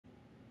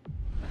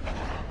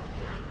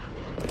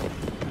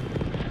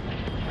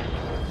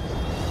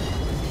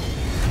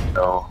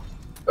No,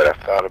 but I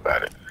thought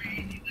about it.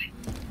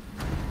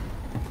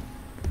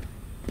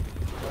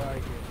 I like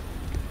it.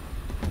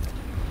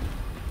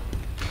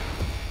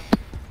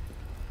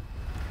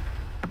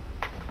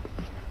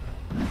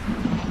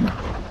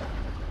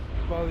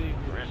 Follow you.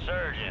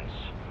 Resurgence.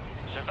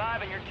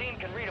 Survive and your team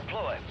can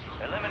redeploy.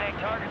 Eliminate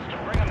targets to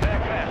bring them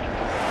back faster.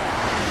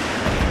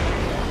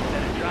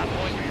 Set a drop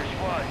point for your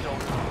squad,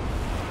 soldier.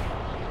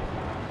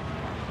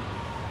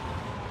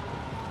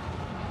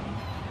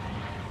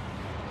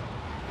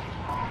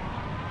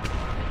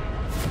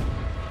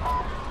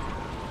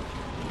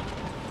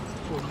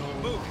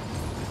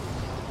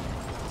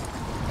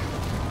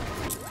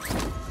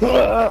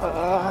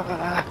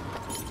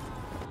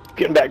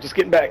 Getting back, just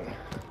getting back.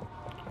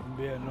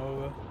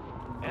 Nova.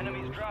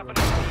 Enemies dropping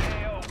into the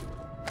AO.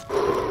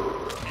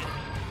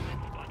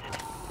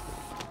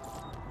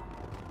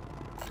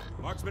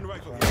 Marksman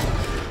rifle.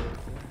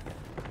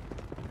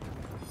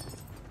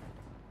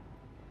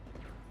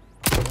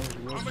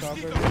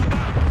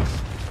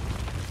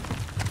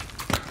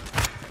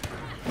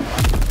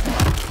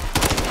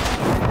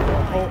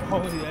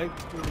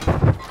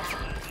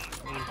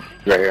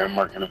 Right here, I'm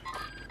marking him.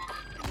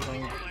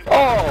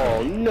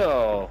 Oh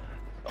no!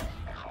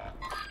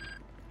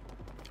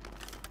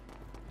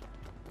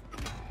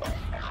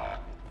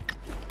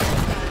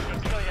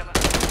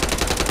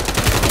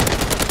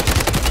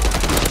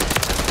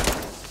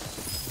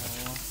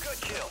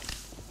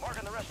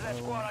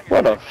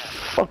 What a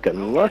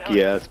fucking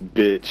lucky ass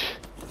bitch.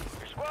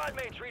 Your squad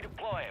mates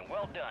redeploying.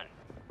 Well done.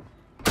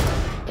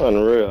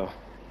 Unreal.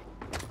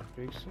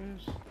 Big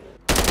stairs?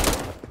 Yeah,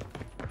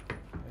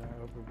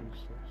 upper big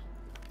stairs.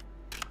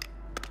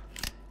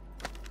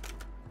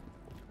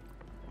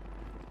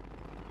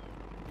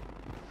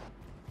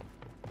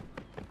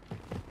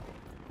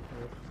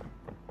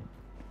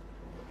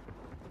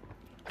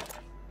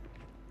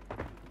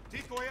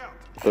 Decoy out.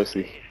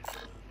 Pussy.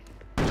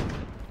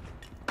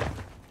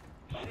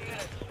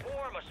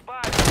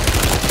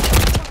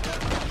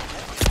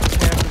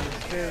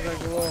 There's like a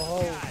little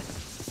hole.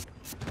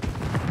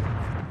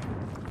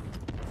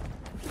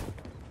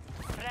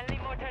 Friendly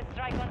mortar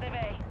strike on the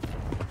way.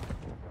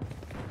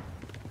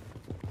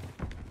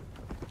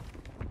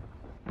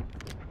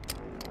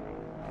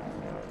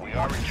 We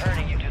are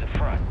returning you to the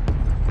front.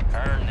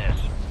 Earn this.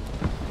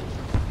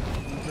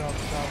 Drop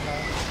top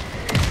half.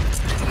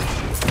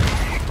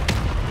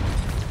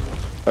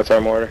 That's our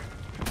mortar.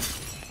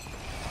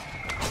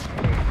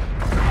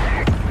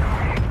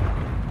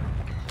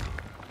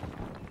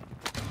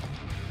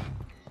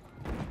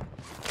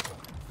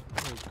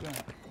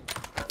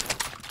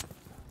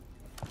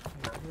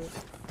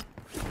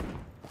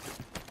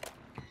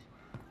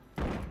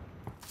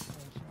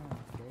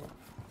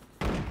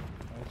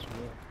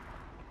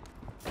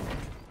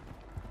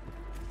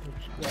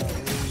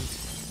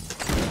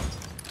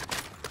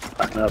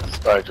 Not the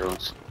spy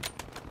drones.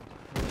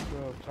 Let's go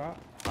up top.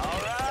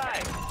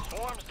 Alright,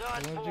 swarm's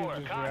done for.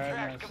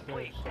 Contract's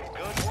complete.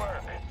 Good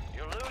work.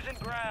 You're losing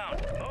ground.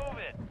 Move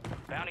it.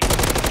 Bounty.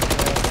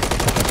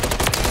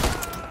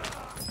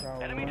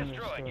 Enemy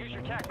destroyed. Use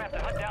your tac map to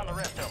hunt down the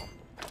rest of them.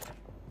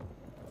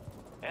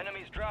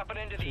 Enemies dropping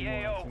into the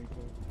AO.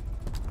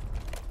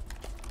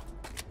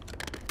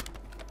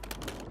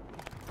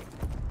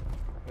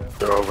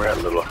 They're over at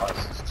little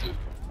houses too.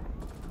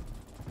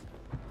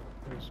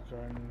 There's a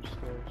guy in the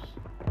stairs.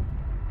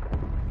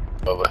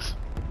 Above us.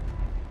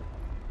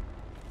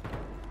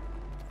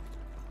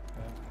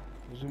 Yeah.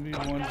 There's gonna be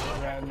one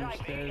rat in the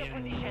stairs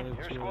and the other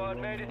Your two squad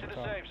are made it to the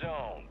top. safe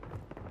zone.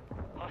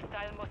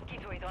 Hostile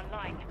mosquito is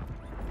online.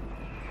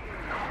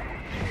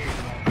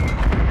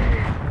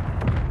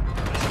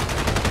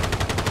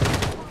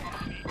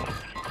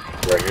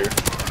 Right here.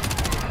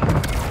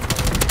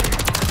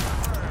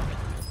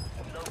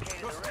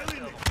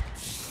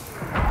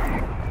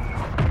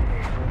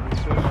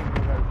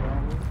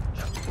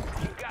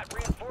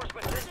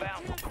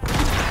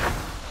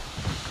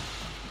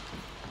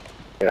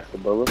 Yeah, the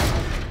bullet.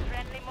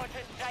 Friendly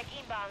mortar strike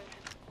inbound.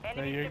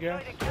 Enemy your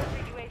deployed guess? a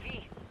counter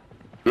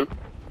UAV.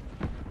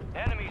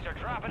 Enemies are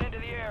dropping into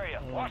the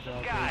area. Watch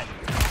the skies.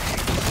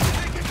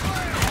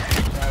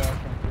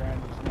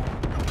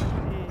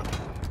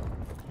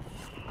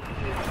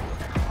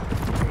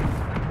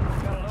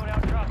 Got a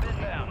loadout drop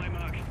inbound.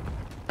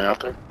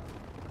 After.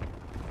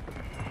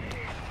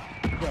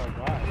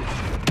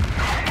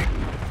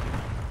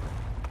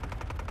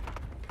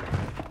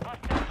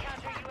 Hostile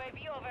counter UAV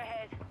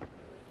overhead.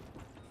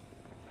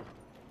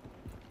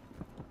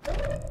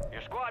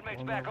 Your squad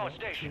mate's back on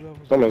station.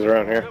 Someone's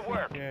around here. Good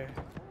work. Yeah.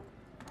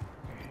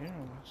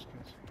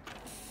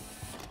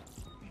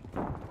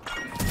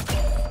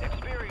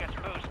 Experience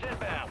boost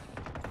inbound.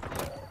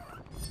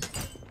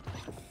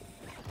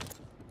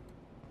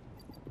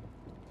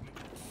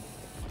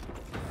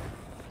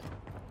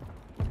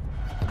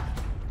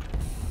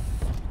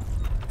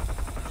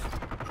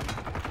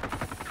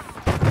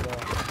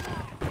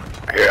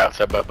 Here,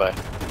 outside, bye-bye.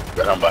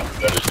 Got him, bye.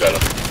 I just got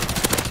him.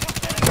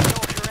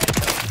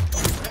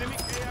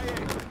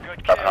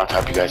 Good Dropping on kill.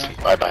 top of you guys.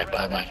 Bye-bye,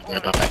 bye-bye.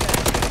 Bye-bye.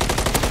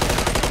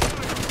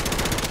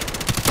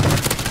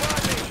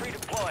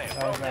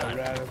 mine.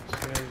 rat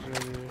upstairs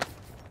earlier.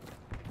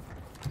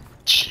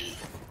 Shit.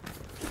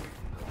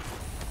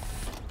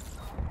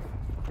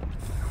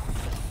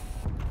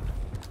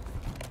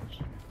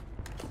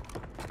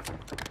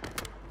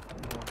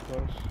 More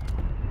close.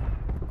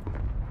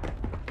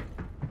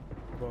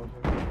 Above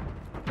it.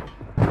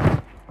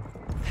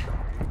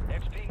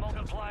 XP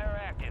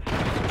multiplier active.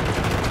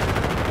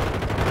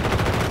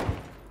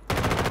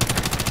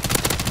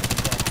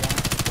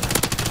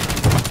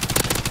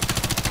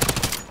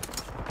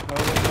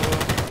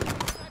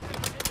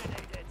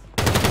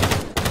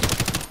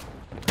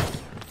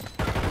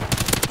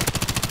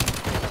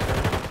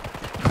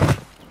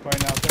 Right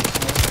now,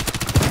 that's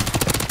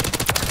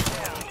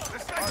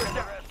Mark the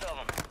rest of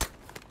them.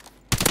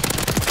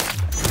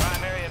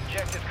 Primary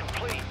objective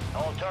complete.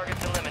 All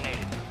targets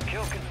eliminated.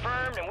 Kill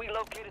confirmed, and we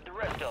located the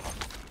rest of them.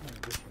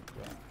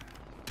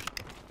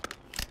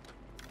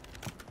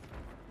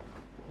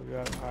 we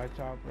got a high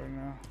top right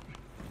now.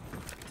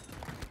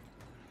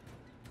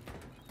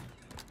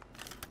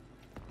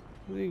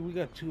 We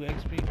got 2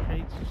 XP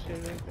crates and shit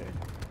right there.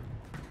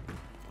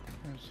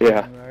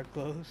 Yeah. That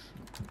close.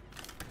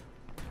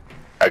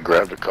 I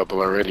grabbed a couple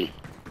already.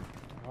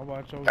 How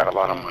about you? Got a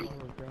lot of money.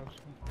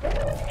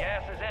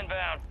 Gas is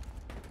inbound.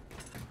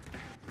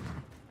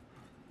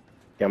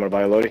 Yeah, I'm gonna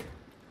buy a loadie.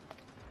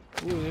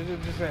 Ooh,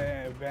 there's just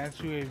an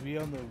advanced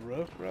UAV on the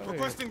roof, bro.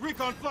 Requesting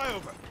recon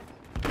flyover.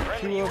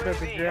 Friendly Two up at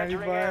the UAV granny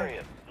entering bar.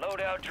 area.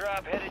 Loadout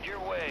drop headed your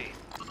way.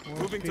 One's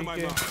Moving to my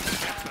peeking. mark.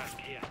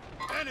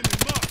 Enemy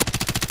mark.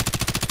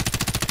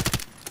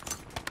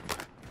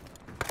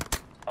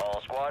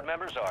 All squad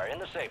members are in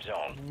the safe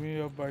zone.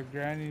 Me up by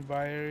Granny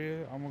By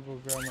area. I'm gonna go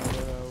grab my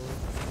loadout.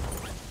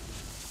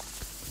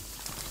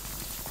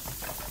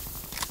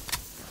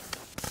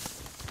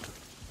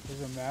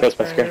 There's a mask Gas right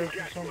mask here here.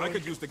 for I somebody.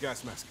 could use the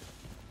gas mask.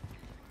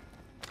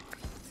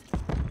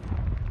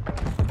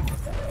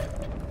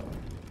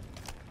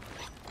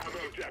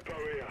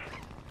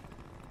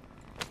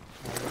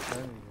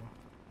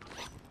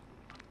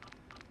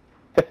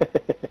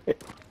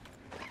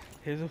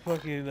 Here's a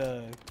fucking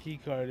key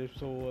card if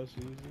someone wants to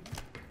use it.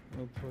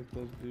 What the fuck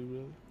those do,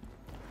 really?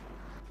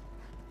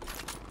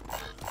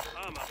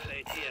 Armor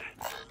plate here.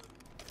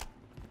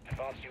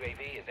 Advanced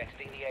UAV is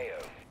exiting the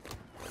AO.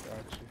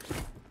 Gotcha.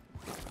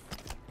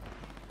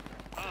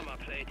 Armor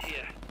plate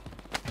here.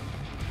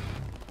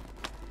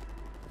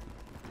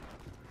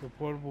 The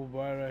portable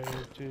bar right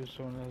here too,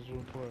 someone has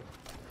room for it.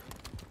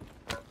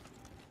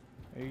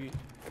 Hey.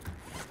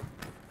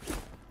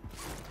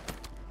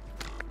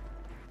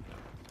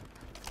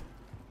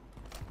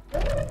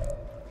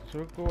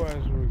 Circle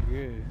wise, we're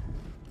good.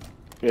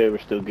 Yeah, we're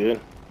still good.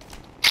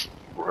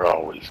 We're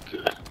always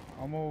good.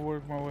 I'm gonna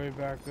work my way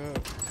back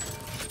up.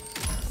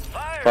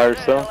 Fire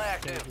sale sale.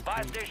 active.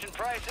 Buy station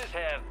prices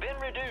have been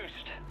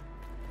reduced.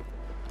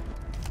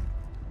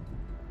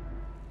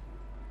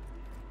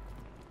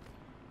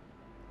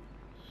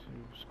 See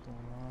what's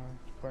going on.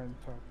 Fighting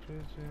top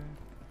prison.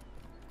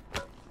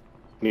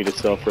 Need a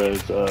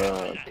self-res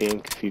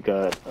pink if you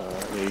got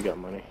yeah, you got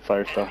money.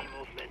 Fire style.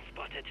 Movement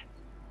spotted.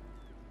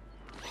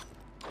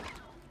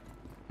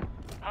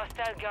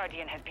 Hostile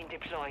Guardian has been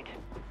deployed.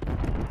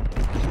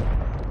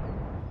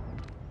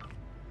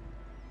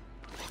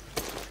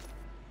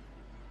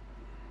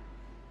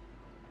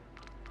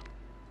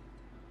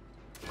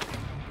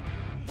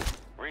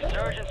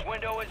 Resurgence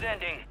window is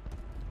ending.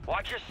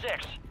 Watch your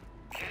 6.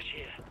 Cash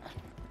here.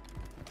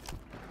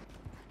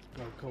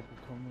 Got a couple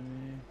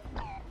coming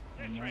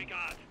in.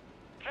 Disregard.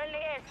 Friendly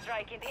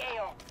airstrike in the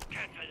AO.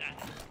 Cancel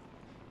that.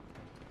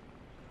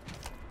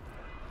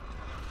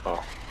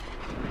 Oh.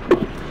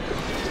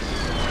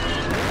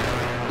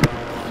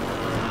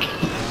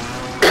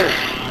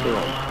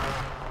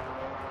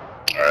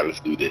 Alright, let's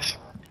do this.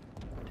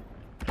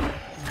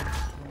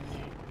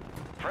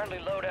 Friendly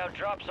loadout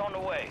drops on the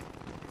way.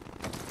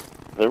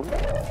 There.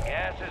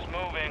 Gas is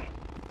moving.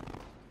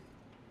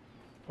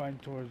 Fighting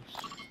towards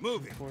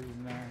Moving.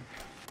 49.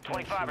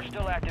 25 are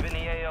still active in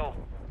the AO.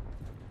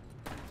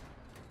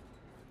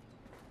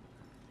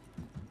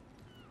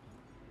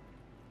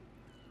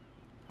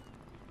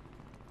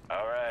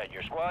 Alright,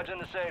 your squad's in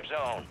the safe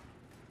zone.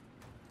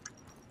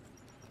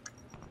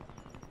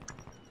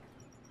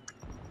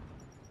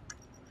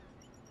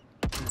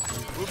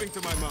 Moving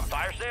to my mark.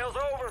 Fire sale's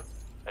over.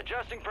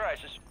 Adjusting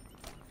prices.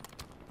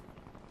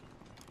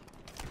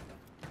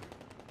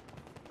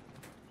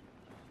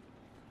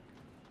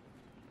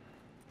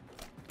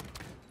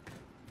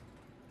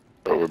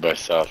 Over by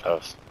South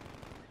House.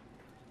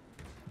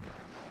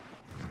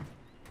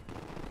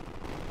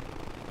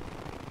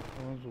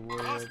 One's away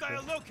right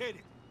Hostile there.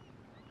 located.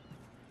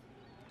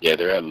 Yeah,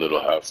 they're at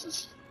little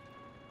houses.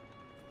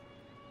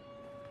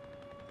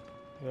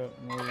 Yep,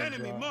 more than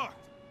Enemy drop. marked.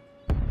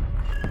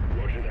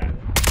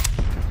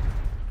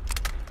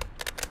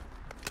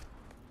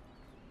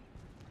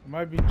 It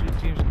might be 2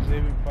 teams because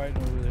they've been fighting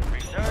over there.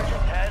 Resurgence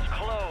has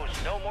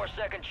closed. No more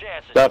second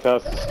chances. South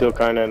house is still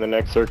kind of in the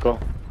next circle.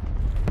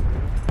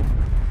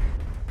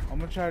 I'm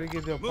gonna try to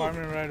get the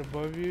apartment right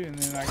above you, and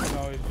then I can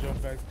always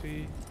jump back to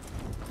you.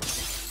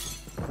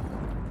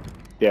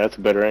 Yeah, it's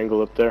a better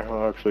angle up there.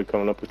 I'm actually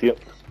coming up with you.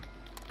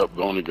 Up,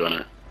 going to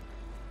gunner.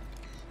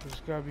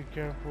 Just gotta be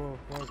careful of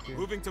fucking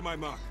Moving to my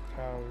mark.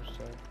 towers.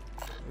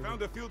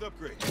 Found a field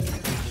upgrade.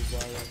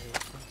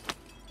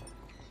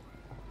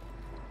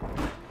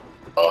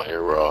 All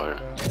here, we're all here.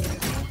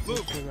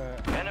 Move to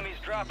that. Enemies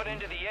dropping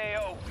into the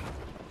AO.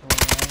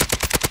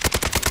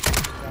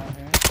 Down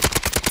here.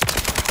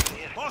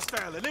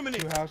 Hostile,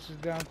 eliminate. 2 houses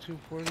down,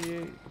 248.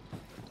 Moving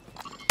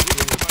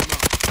to my mark.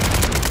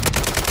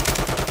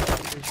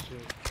 Good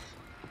shit.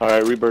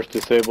 Alright, Rebirth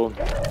disabled. You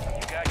got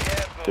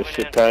gas Just moving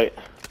shit in. tight.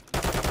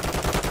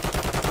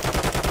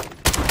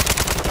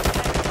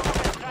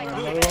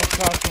 Another one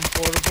caught some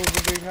portables,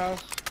 the big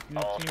house. New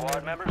All team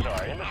squad member. members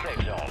are in the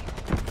safe zone.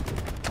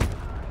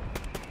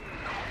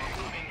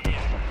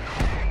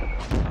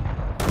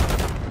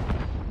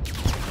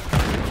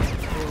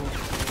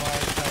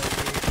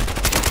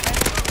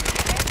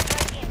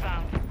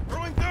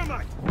 Throwing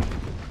thermite.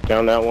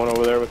 Down that one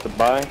over there with the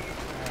buy.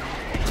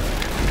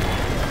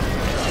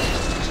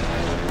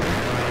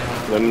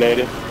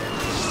 Eliminated.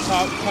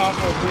 Top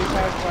of big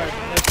house like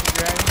next to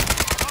Granny.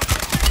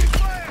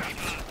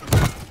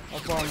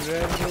 Up on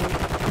red roof.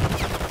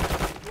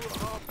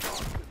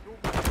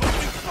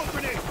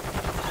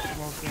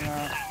 Smoking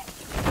out.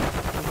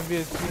 There's gonna be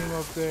a team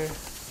up there.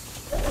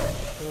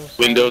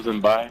 Windows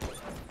and by.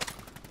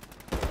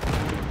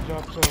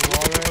 Jump to the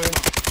wall right here.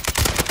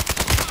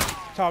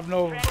 Top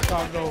Nova,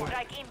 top Nova.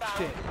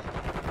 Shit.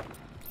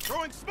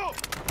 Throwing smoke.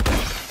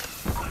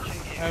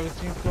 Have a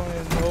team coming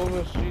in Nova,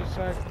 street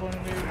side corner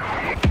maybe.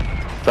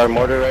 Is that a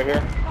mortar right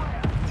here?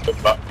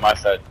 My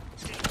side.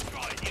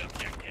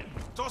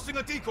 Tossing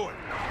a decoy.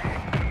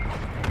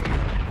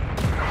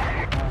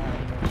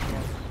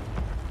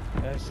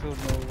 That's still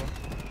Nova.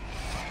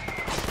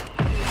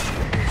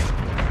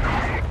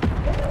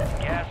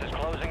 Gas is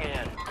closing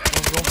in.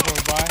 Don't go for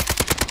a buy.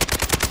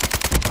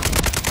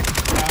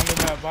 Down to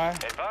that buy.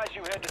 Advise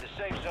you head to the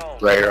safe zone.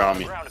 Right here on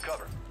me. Ground to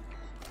cover.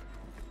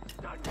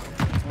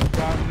 One's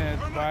down there,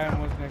 buy and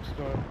one's next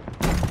door.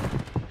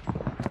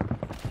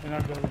 In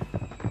our building.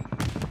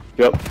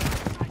 Yep.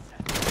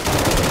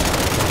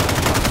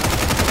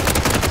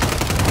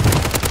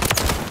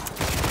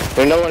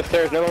 There's no one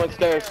upstairs, no one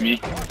upstairs. Me.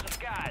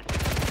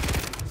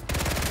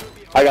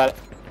 I got it.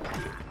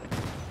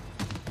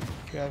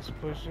 Gas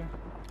pushing.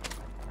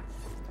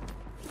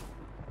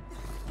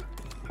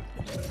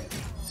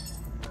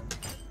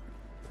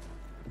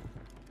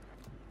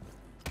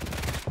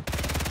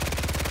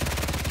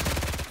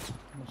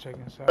 I'm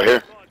checking inside. Right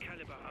here.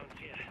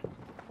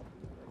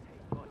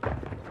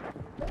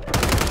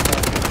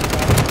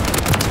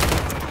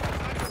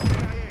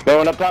 Another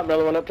one up top,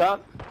 another one up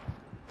top.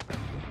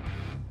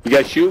 You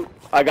guys shoot?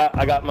 I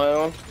got my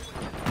own.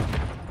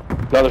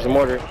 No, there's a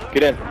mortar.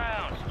 Get in.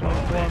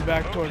 Going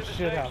back towards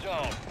shit house.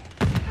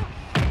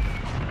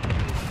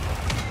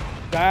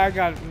 Guy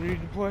got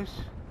redeploys.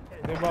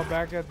 They about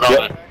back at the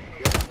Yep.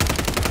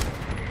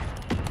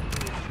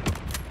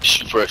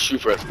 Shoot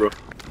for us, bro.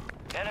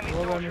 Enemy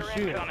Well, let me soldier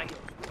shoot it. incoming.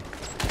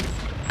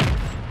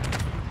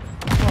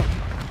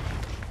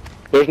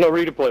 There's no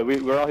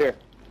redeploy. We're all here.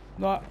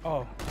 No,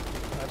 oh,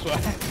 that's why.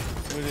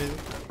 What is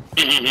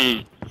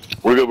it?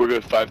 We're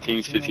good. 5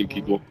 teams, 15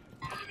 people.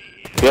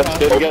 Yep,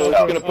 stay together.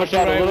 We're gonna push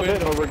Up out the a little right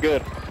bit, or we're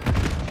good.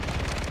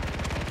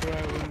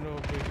 Right window,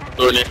 big house.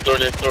 Door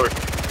next door.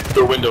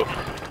 Door window.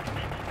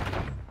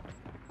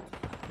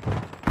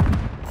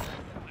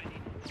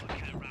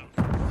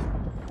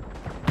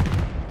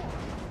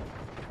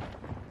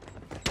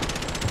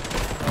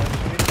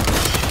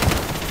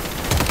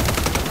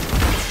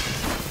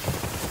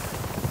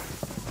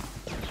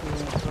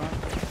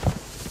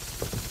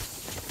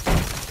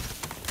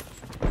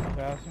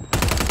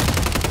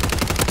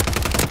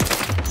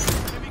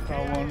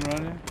 Got one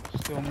running,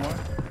 still more.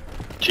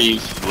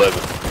 Teams 11.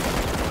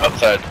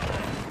 Outside.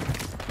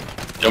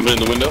 Jumping in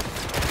the window.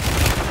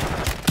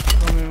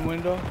 Coming in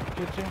window,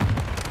 kitchen.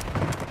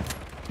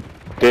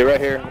 Stay right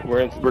here.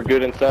 We're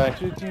good inside.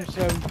 2 teams,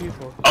 7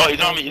 people. Oh,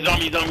 he's on me.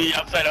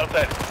 Outside.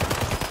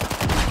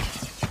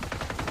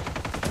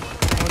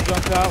 One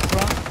jumped out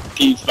front.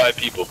 Teams 5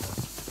 people.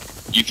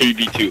 You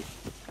 3v2.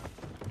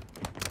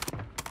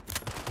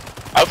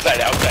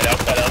 Outside.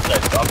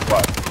 Stop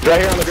squad. He's right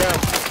here on the ground.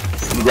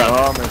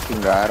 Ground.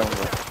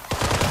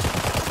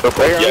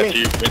 Right here on Yeah, me. so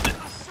you missed it.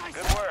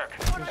 Good work.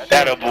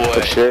 That boy.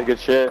 Good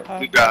shit.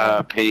 Good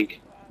job,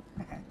 Pink.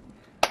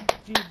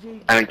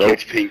 GG. I didn't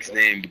catch Pink's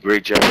name.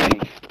 Great job,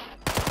 Pink.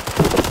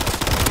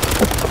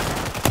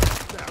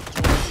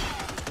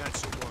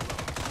 That's your one.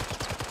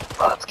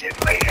 Oh, it's getting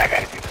late. I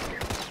gotta do this.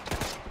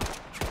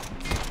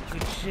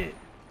 Good shit.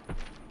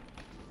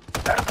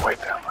 That boy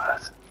found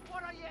us.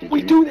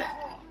 We do that.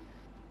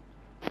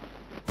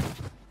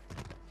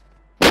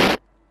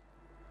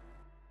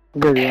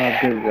 Good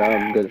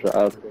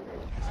job.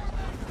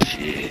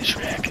 Shit,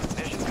 Shrek.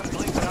 Mission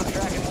complete, but I'm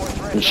tracking more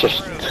threats. It's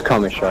just call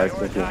me Shark,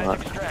 but you're not.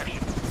 Extraction.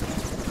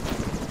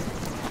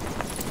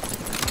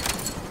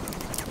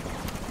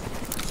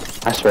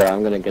 I swear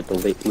I'm gonna get the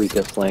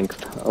weakest link.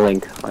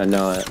 I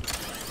know it.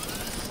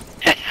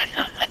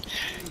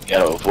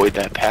 Gotta avoid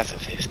that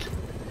pacifist.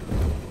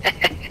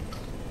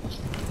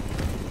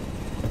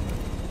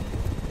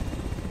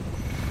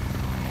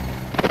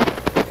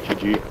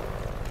 GG.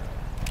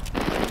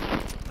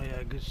 Oh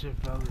yeah, good shit,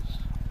 fellas.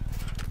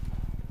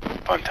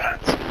 Fun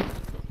times.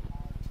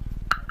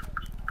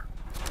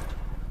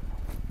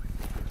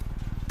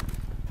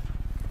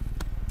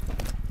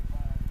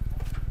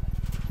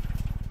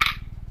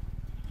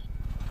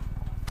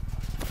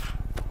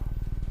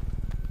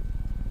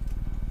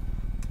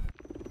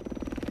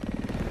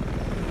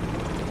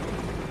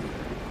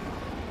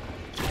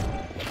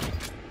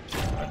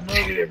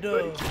 Another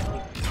dub.